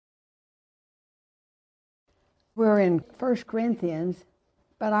We're in 1 Corinthians,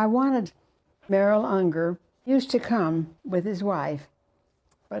 but I wanted Merrill Unger used to come with his wife.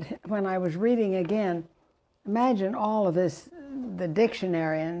 But when I was reading again, imagine all of this, the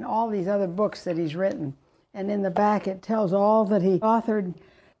dictionary and all these other books that he's written. And in the back it tells all that he authored.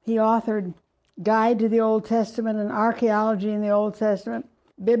 He authored Guide to the Old Testament and Archaeology in the Old Testament,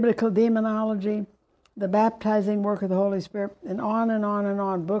 Biblical Demonology, The Baptizing Work of the Holy Spirit, and on and on and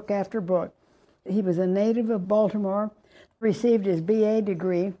on, book after book. He was a native of Baltimore, received his B.A.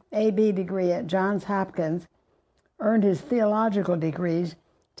 degree, A.B. degree at Johns Hopkins, earned his theological degrees,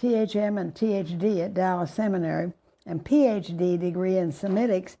 Th.M. and Ph.D. at Dallas Seminary, and Ph.D. degree in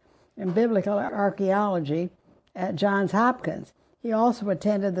Semitics and Biblical Archaeology at Johns Hopkins. He also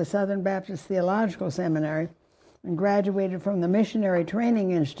attended the Southern Baptist Theological Seminary and graduated from the Missionary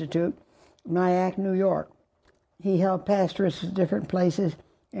Training Institute, Nyack, New York. He held pastorates at different places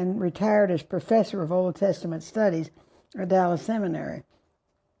and retired as professor of Old Testament studies at Dallas Seminary.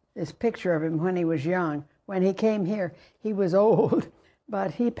 This picture of him when he was young. When he came here, he was old,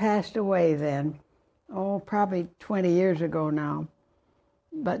 but he passed away then, probably 20 years ago now.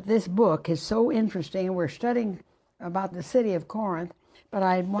 But this book is so interesting, and we're studying about the city of Corinth, but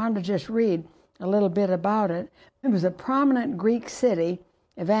I wanted to just read a little bit about it. It was a prominent Greek city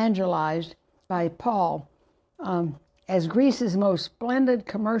evangelized by Paul. As Greece's most splendid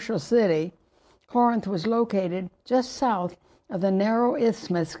commercial city, Corinth was located just south of the narrow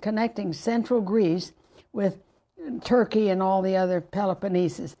isthmus connecting central Greece with Turkey and all the other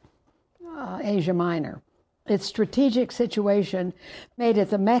Peloponnesus, Asia Minor. Its strategic situation made it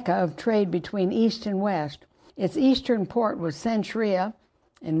the mecca of trade between East and West. Its eastern port was Cenchrea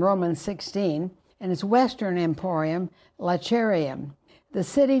in Romans 16, and its western emporium, Lacerium. The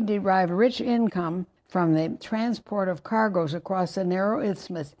city derived rich income from the transport of cargoes across the narrow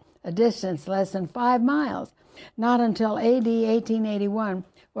isthmus, a distance less than 5 miles. Not until AD 1881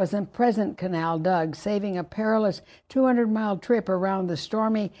 was the present canal dug, saving a perilous 200-mile trip around the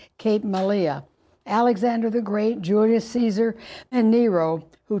stormy Cape Malea. Alexander the Great, Julius Caesar, and Nero,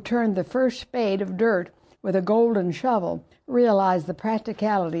 who turned the first spade of dirt with a golden shovel, realized the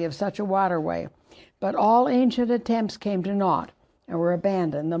practicality of such a waterway. But all ancient attempts came to naught and were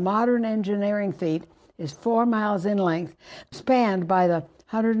abandoned. The modern engineering feat is 4 miles in length, spanned by the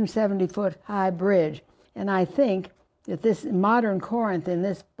 170-foot high bridge. And I think that this modern Corinth in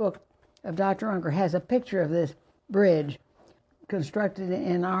this book of Dr. Unger has a picture of this bridge constructed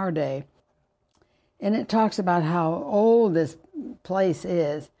in our day. And it talks about how old this place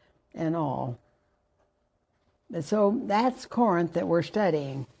is and all. So that's Corinth that we're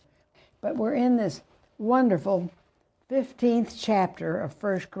studying. But we're in this wonderful 15th chapter of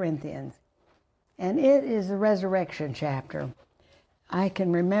 1 Corinthians. And it is the resurrection chapter. I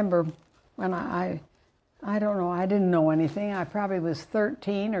can remember when I don't know, I didn't know anything. I probably was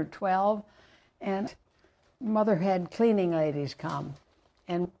 13 or 12, and Mother had cleaning ladies come.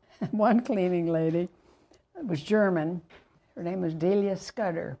 And one cleaning lady was German. Her name was Delia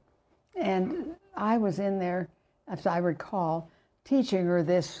Scudder. And I was in there, as I recall, teaching her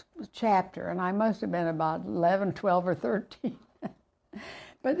this chapter, and I must have been about 11, 12, or 13.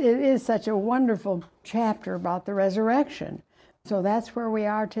 But it is such a wonderful chapter about the resurrection. So that's where we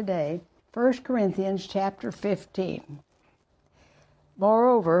are today, 1 Corinthians chapter 15.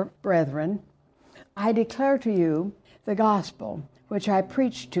 Moreover, brethren, I declare to you the gospel which I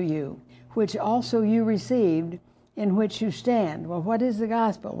preached to you, which also you received, in which you stand. Well, what is the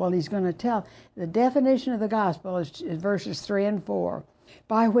gospel? Well, he's going to tell. The definition of the gospel is verses 3 and 4.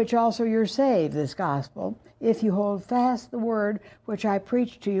 By which also you're saved, this gospel, if you hold fast the word which I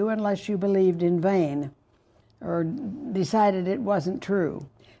preached to you, unless you believed in vain, or decided it wasn't true.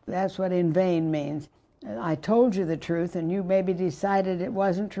 That's what in vain means. I told you the truth, and you maybe decided it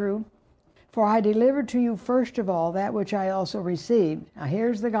wasn't true. For I delivered to you first of all that which I also received. Now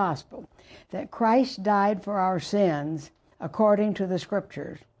here's the gospel. That Christ died for our sins according to the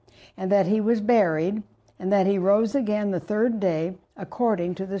Scriptures, and that he was buried, and that he rose again the third day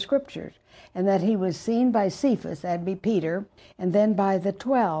according to the Scriptures, and that he was seen by Cephas, that'd be Peter, and then by the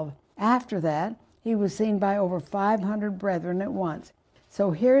 12. After that, he was seen by over 500 brethren at once.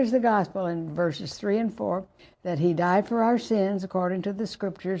 So here's the gospel in verses 3 and 4, that he died for our sins according to the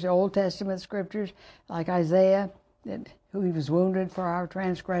Scriptures, the Old Testament Scriptures, like Isaiah, who he was wounded for our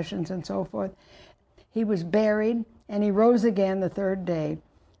transgressions and so forth. He was buried, and he rose again the third day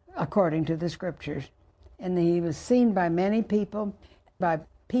according to the Scriptures. And he was seen by many people, by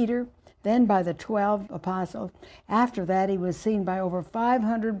Peter, then by the 12 apostles. After that, he was seen by over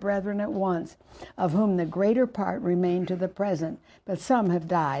 500 brethren at once, of whom the greater part remain to the present, but some have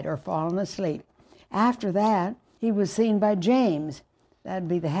died or fallen asleep. After that, he was seen by James, that'd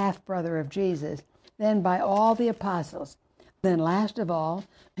be the half-brother of Jesus, then by all the apostles. Then last of all,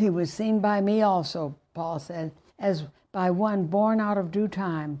 he was seen by me also, Paul said, as by one born out of due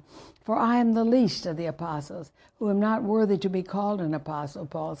time. For I am the least of the apostles, who am not worthy to be called an apostle,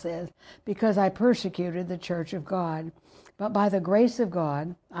 Paul says, because I persecuted the church of God. But by the grace of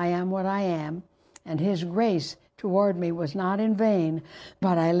God, I am what I am, and his grace toward me was not in vain,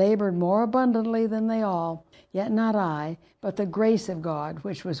 but I labored more abundantly than they all, yet not I, but the grace of God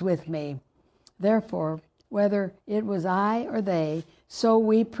which was with me. Therefore, whether it was I or they, so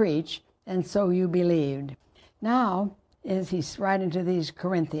we preach, and so you believed. Now, as he's writing to these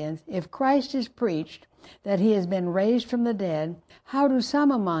Corinthians, if Christ is preached that he has been raised from the dead, how do some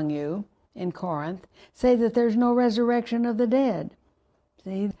among you in Corinth say that there's no resurrection of the dead?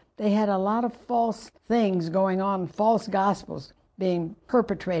 See, they had a lot of false things going on, false gospels being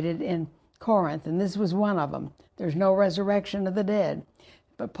perpetrated in Corinth, and this was one of them. There's no resurrection of the dead.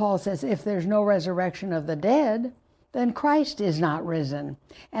 But Paul says, if there's no resurrection of the dead, then Christ is not risen.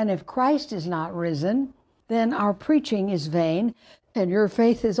 And if Christ is not risen, then our preaching is vain, and your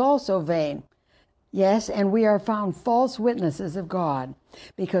faith is also vain. Yes, and we are found false witnesses of God,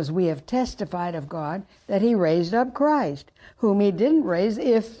 because we have testified of God that he raised up Christ, whom he didn't raise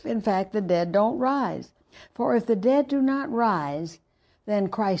if, in fact, the dead don't rise. For if the dead do not rise, then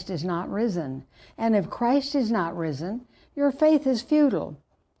Christ is not risen. And if Christ is not risen, your faith is futile.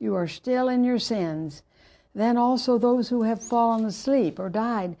 You are still in your sins. Then also those who have fallen asleep or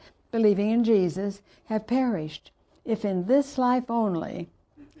died believing in Jesus have perished. If in this life only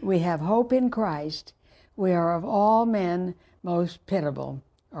we have hope in Christ, we are of all men most pitiable,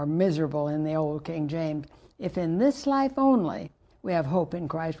 or miserable in the old King James. If in this life only we have hope in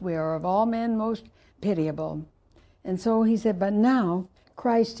Christ, we are of all men most pitiable. And so he said, but now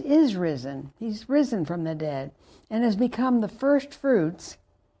Christ is risen. He's risen from the dead and has become the first fruits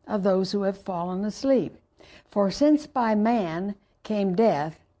of those who have fallen asleep. For since by man came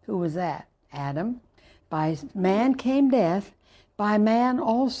death, who was that? Adam. By man came death, by man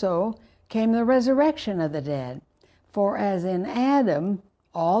also came the resurrection of the dead. For as in Adam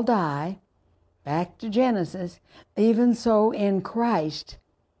all die, back to Genesis, even so in Christ,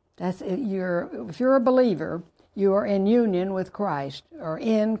 if you're a believer, you are in union with Christ, or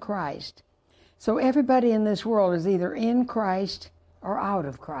in Christ. So everybody in this world is either in Christ or out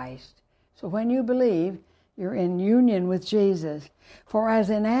of Christ. So when you believe, you're in union with Jesus. For as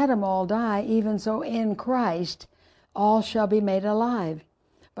in Adam all die, even so in Christ all shall be made alive.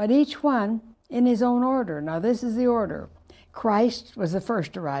 But each one in his own order. Now this is the order. Christ was the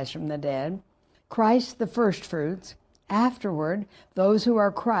first to rise from the dead. Christ the first fruits. Afterward, those who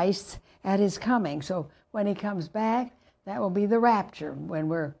are Christ's at his coming. So when he comes back, that will be the rapture, when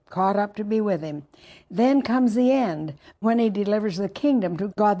we're caught up to be with him. Then comes the end, when he delivers the kingdom to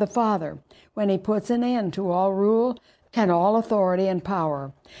God the Father, when he puts an end to all rule and all authority and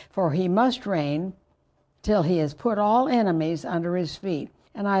power. For he must reign till he has put all enemies under his feet.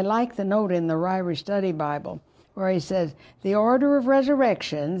 And I like the note in the Ryrie Study Bible, where he says, the order of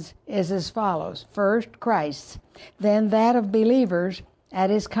resurrections is as follows. First, Christ's, then that of believers at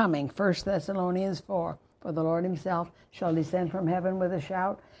his coming. 1 Thessalonians 4. For the Lord himself shall descend from heaven with a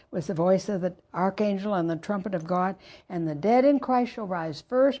shout, with the voice of the archangel and the trumpet of God, and the dead in Christ shall rise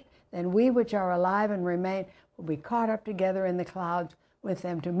first, then we which are alive and remain will be caught up together in the clouds with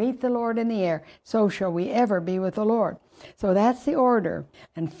them to meet the Lord in the air. So shall we ever be with the Lord. So that's the order.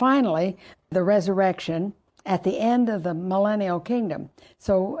 And finally, the resurrection at the end of the millennial kingdom.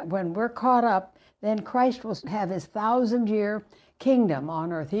 So when we're caught up, then Christ will have his 1,000-year kingdom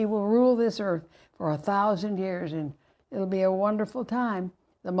on earth. He will rule this earth for 1,000 years, and it'll be a wonderful time,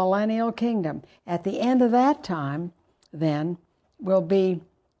 the millennial kingdom. At the end of that time, then, will be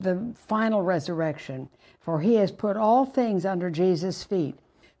the final resurrection, for he has put all things under Jesus' feet.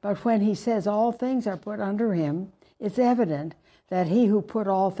 But when he says all things are put under him, it's evident that he who put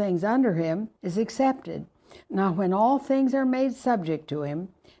all things under him is accepted. Now, when all things are made subject to him,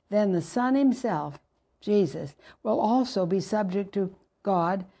 then the Son himself, Jesus, will also be subject to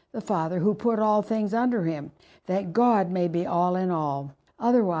God the Father, who put all things under him, that God may be all in all.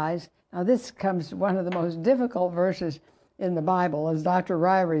 Otherwise, now this comes one of the most difficult verses in the Bible, as Dr.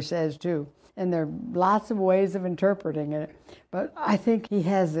 Ryrie says too, and there are lots of ways of interpreting it, but I think he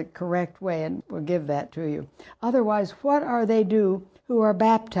has the correct way, and we'll give that to you. Otherwise, what are they do who are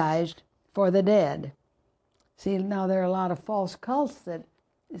baptized for the dead? See, now there are a lot of false cults that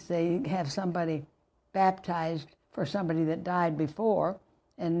say have somebody baptized for somebody that died before,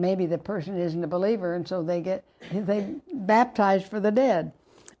 and maybe the person isn't a believer, and so they baptized for the dead.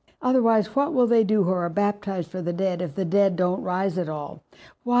 Otherwise, what will they do who are baptized for the dead if the dead don't rise at all?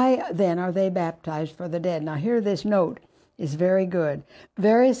 Why then are they baptized for the dead? Now here this note is very good.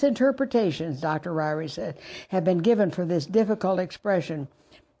 Various interpretations, Dr. Ryrie said, have been given for this difficult expression.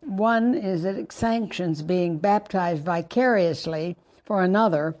 One is that it sanctions being baptized vicariously for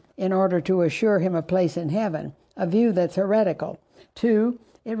another in order to assure him a place in heaven, a view that's heretical. Two,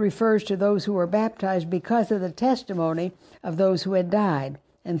 it refers to those who were baptized because of the testimony of those who had died.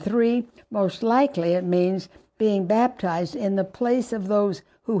 And three, most likely it means being baptized in the place of those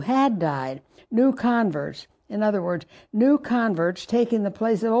who had died, new converts. In other words, new converts taking the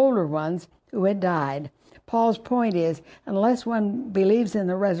place of older ones who had died. Paul's point is, unless one believes in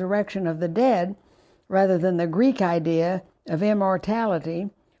the resurrection of the dead, rather than the Greek idea of immortality,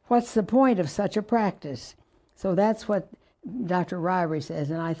 what's the point of such a practice? So that's what Dr. Ryrie says,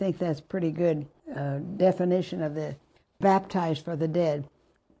 and I think that's pretty good definition of the baptized for the dead.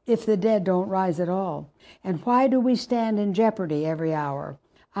 If the dead don't rise at all. And why do we stand in jeopardy every hour?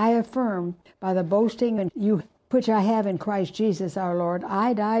 I affirm by the boasting in you which I have in Christ Jesus our Lord,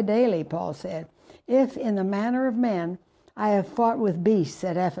 I die daily, Paul said. If in the manner of men I have fought with beasts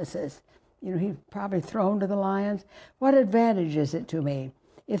at Ephesus, he's probably thrown to the lions, what advantage is it to me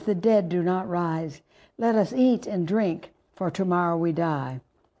if the dead do not rise? Let us eat and drink, for tomorrow we die.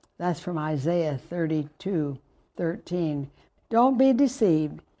 That's from Isaiah 32:13. Don't be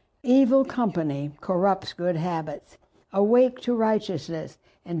deceived. Evil company corrupts good habits. Awake to righteousness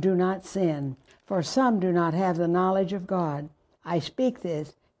and do not sin, for some do not have the knowledge of God. I speak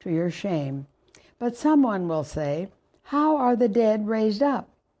this to your shame. But someone will say, how are the dead raised up?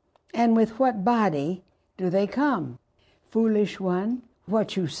 And with what body do they come? Foolish one,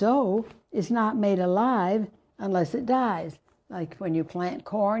 what you sow is not made alive unless it dies. Like when you plant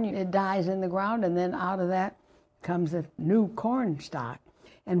corn, it dies in the ground, and then out of that comes a new corn stalk.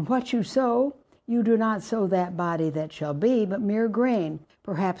 And what you sow, you do not sow that body that shall be, but mere grain,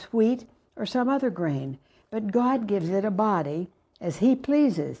 perhaps wheat or some other grain. But God gives it a body as he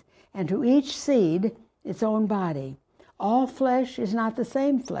pleases, and to each seed its own body. All flesh is not the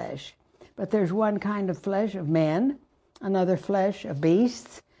same flesh, but there's one kind of flesh of men, another flesh of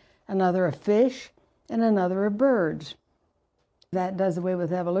beasts, another of fish, and another of birds. That does away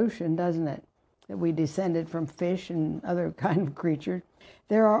with evolution, doesn't it? That we descended from fish and other kind of creatures.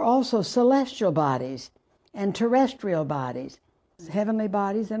 There are also celestial bodies and terrestrial bodies, heavenly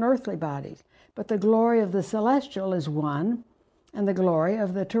bodies and earthly bodies. But the glory of the celestial is one, and the glory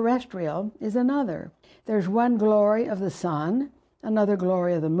of the terrestrial is another. There's one glory of the sun, another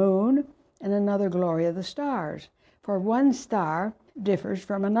glory of the moon, and another glory of the stars. For one star differs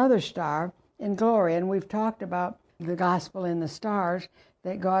from another star in glory. And we've talked about the gospel in the stars,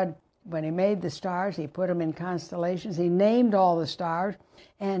 that God, when he made the stars, he put them in constellations. He named all the stars.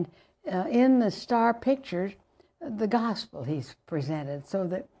 And in the star pictures, the gospel he's presented. So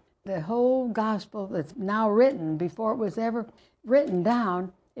that the whole gospel that's now written, before it was ever written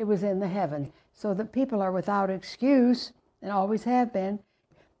down, it was in the heavens. So that people are without excuse, and always have been.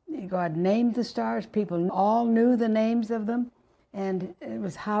 God named the stars. People all knew the names of them. And it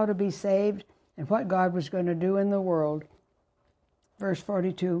was how to be saved and what God was going to do in the world. Verse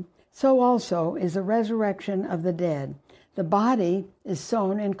 42, so also is the resurrection of the dead. The body is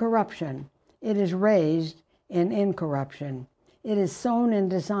sown in corruption. It is raised in incorruption. It is sown in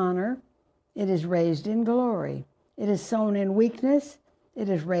dishonor. It is raised in glory. It is sown in weakness. It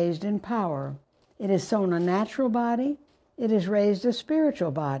is raised in power. It is sown a natural body. It is raised a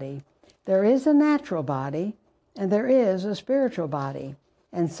spiritual body. There is a natural body, and there is a spiritual body.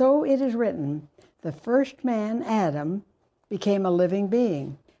 And so it is written, the first man, Adam, became a living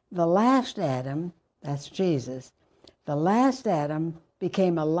being. The last Adam, that's Jesus, the last Adam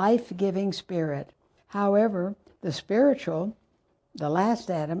became a life-giving spirit. However, the spiritual, the last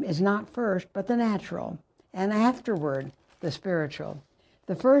Adam, is not first, but the natural, and afterward the spiritual.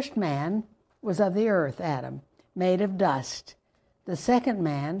 The first man was of the earth, Adam, made of dust. The second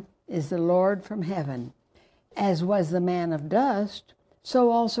man is the Lord from heaven. As was the man of dust,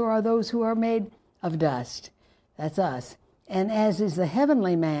 so also are those who are made of dust. That's us. And as is the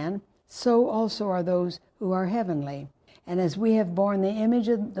heavenly man, so also are those who are heavenly. And as we have borne the image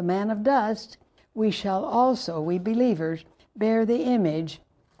of the man of dust, we shall also, we believers, bear the image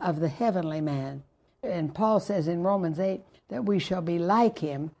of the heavenly man. And Paul says in Romans 8 that we shall be like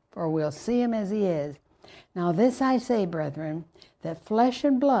him, for we'll see him as he is. Now this I say, brethren, that flesh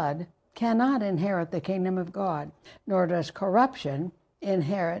and blood cannot inherit the kingdom of God, nor does corruption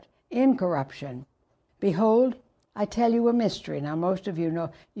inherit incorruption. Behold, I tell you a mystery. Now most of you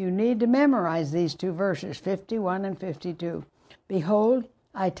know, you need to memorize these two verses, 51 and 52. Behold,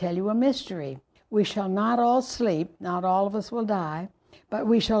 I tell you a mystery. We shall not all sleep, not all of us will die, but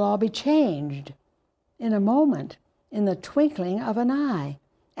we shall all be changed in a moment, in the twinkling of an eye,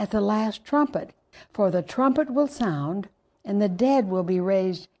 at the last trumpet. For the trumpet will sound, and the dead will be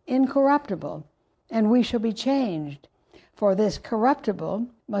raised incorruptible, and we shall be changed. For this corruptible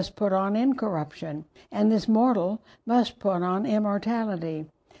must put on incorruption, and this mortal must put on immortality.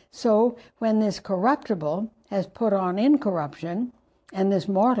 So when this corruptible has put on incorruption, and this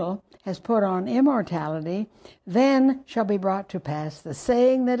mortal has put on immortality, then shall be brought to pass the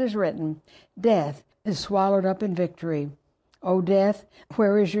saying that is written, Death is swallowed up in victory. O death,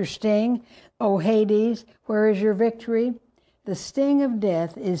 where is your sting? O Hades, where is your victory? The sting of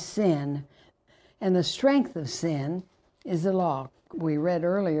death is sin, and the strength of sin is the law. We read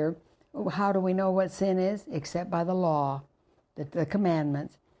earlier, how do we know what sin is? Except by the law, the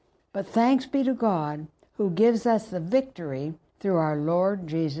commandments. But thanks be to God, who gives us the victory through our Lord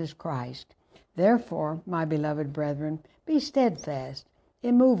Jesus Christ. Therefore, my beloved brethren, be steadfast,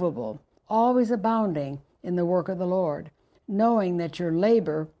 immovable, always abounding in the work of the Lord, knowing that your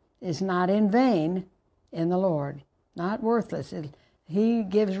labor is not in vain in the Lord, not worthless. He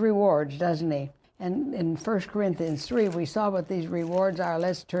gives rewards, doesn't he? And in 1 Corinthians 3, we saw what these rewards are.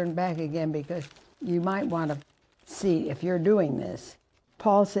 Let's turn back again because you might want to see if you're doing this.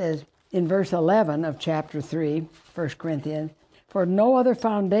 Paul says in verse 11 of chapter 3, 1 Corinthians, for no other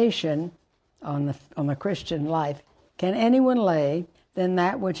foundation on the Christian life can anyone lay than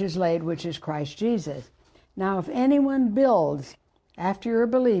that which is laid, which is Christ Jesus. Now, if anyone builds, after you're a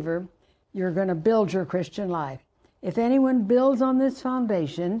believer, you're going to build your Christian life. If anyone builds on this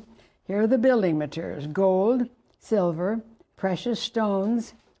foundation, here are the building materials: gold, silver, precious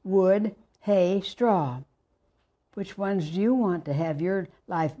stones, wood, hay, straw. Which ones do you want to have your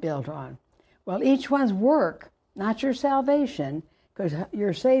life built on? Well, each one's work, not your salvation, because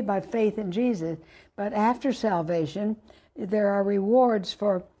you're saved by faith in Jesus, but after salvation, there are rewards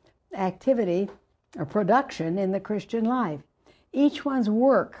for activity or production in the Christian life. Each one's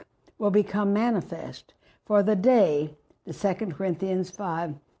work will become manifest, for the day, the 2 Corinthians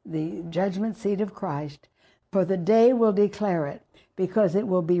 5, the judgment seat of Christ, for the day will declare it, because it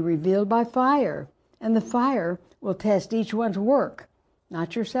will be revealed by fire, and the fire will test each one's work,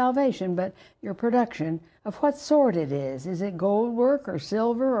 not your salvation, but your production, of what sort it is. Is it gold work or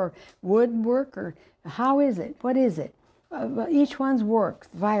silver or wood work, or how is it? What is it? Each one's work,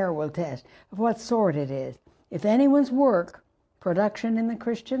 fire will test of what sort it is. If anyone's work, production in the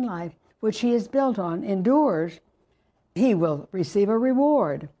Christian life, which he is built on, endures, he will receive a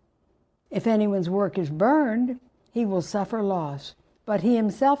reward. If anyone's work is burned, he will suffer loss, but he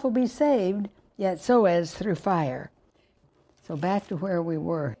himself will be saved, yet so as through fire. So back to where we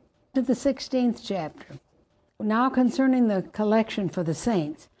were, to the 16th chapter. Now concerning the collection for the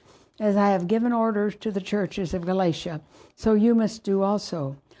saints, as I have given orders to the churches of Galatia, so you must do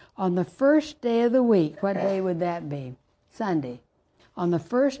also. On the first day of the week, what day would that be? Sunday. On the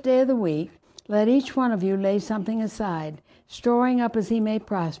first day of the week, let each one of you lay something aside, storing up as he may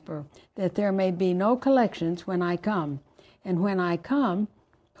prosper, that there may be no collections when I come. And when I come,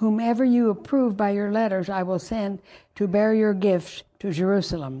 whomever you approve by your letters I will send to bear your gifts to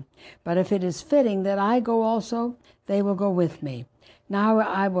Jerusalem. But if it is fitting that I go also, they will go with me. Now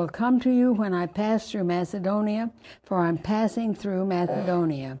I will come to you when I pass through Macedonia, for I'm passing through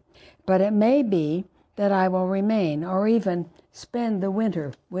Macedonia. But it may be that I will remain, or even spend the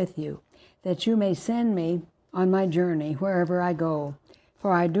winter with you, that you may send me on my journey wherever I go.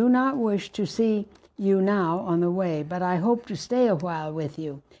 For I do not wish to see you now on the way, but I hope to stay a while with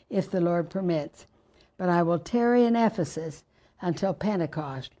you, if the Lord permits. But I will tarry in Ephesus until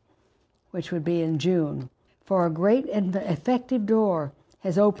Pentecost, which would be in June. For a great and effective door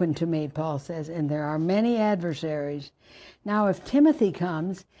has opened to me, Paul says, and there are many adversaries. Now if Timothy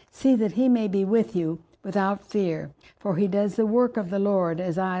comes, see that he may be with you without fear, for he does the work of the Lord,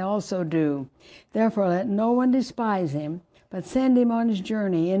 as I also do. Therefore let no one despise him, but send him on his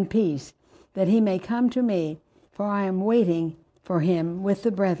journey in peace, that he may come to me, for I am waiting for him with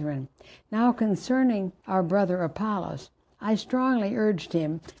the brethren. Now concerning our brother Apollos, I strongly urged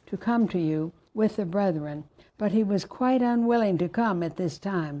him to come to you with the brethren, but he was quite unwilling to come at this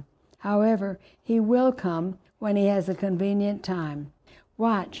time. However, he will come when he has a convenient time.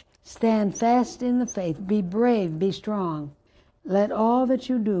 Watch, stand fast in the faith, be brave, be strong. Let all that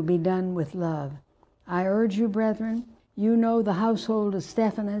you do be done with love. I urge you, brethren, you know the household of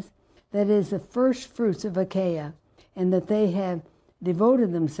Stephanas, that is the first fruits of Achaia, and that they have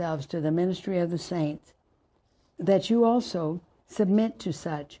devoted themselves to the ministry of the saints, that you also submit to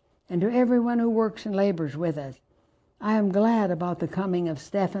such, and to everyone who works and labors with us. I am glad about the coming of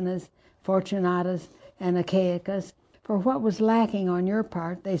Stephanas, Fortunatus, and Achaicus, for what was lacking on your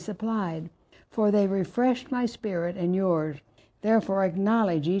part they supplied. For they refreshed my spirit and yours. Therefore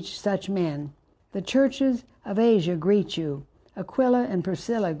acknowledge each such men. The churches of Asia greet you. Aquila and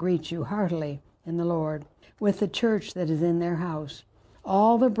Priscilla greet you heartily in the Lord, with the church that is in their house.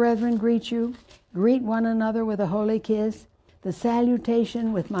 All the brethren greet you. Greet one another with a holy kiss. The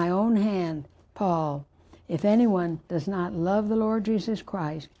salutation with my own hand, Paul. If anyone does not love the Lord Jesus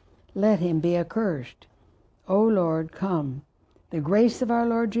Christ, let him be accursed. O Lord, come. The grace of our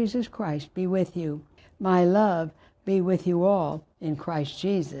Lord Jesus Christ be with you. My love be with you all in Christ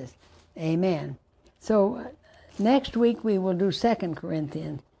Jesus. Amen. So next week we will do 2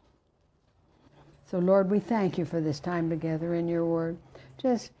 Corinthians. So Lord, we thank you for this time together in your word.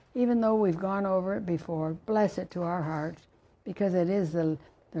 Just even though we've gone over it before, bless it to our hearts, because it is the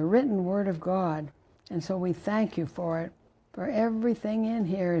written word of God. And so we thank you for it. For everything in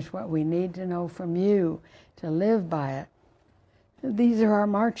here is what we need to know from you to live by it. These are our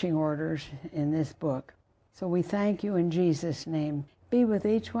marching orders in this book. So we thank you in Jesus' name. Be with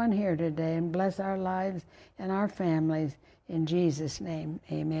each one here today and bless our lives and our families in Jesus' name.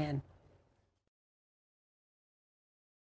 Amen.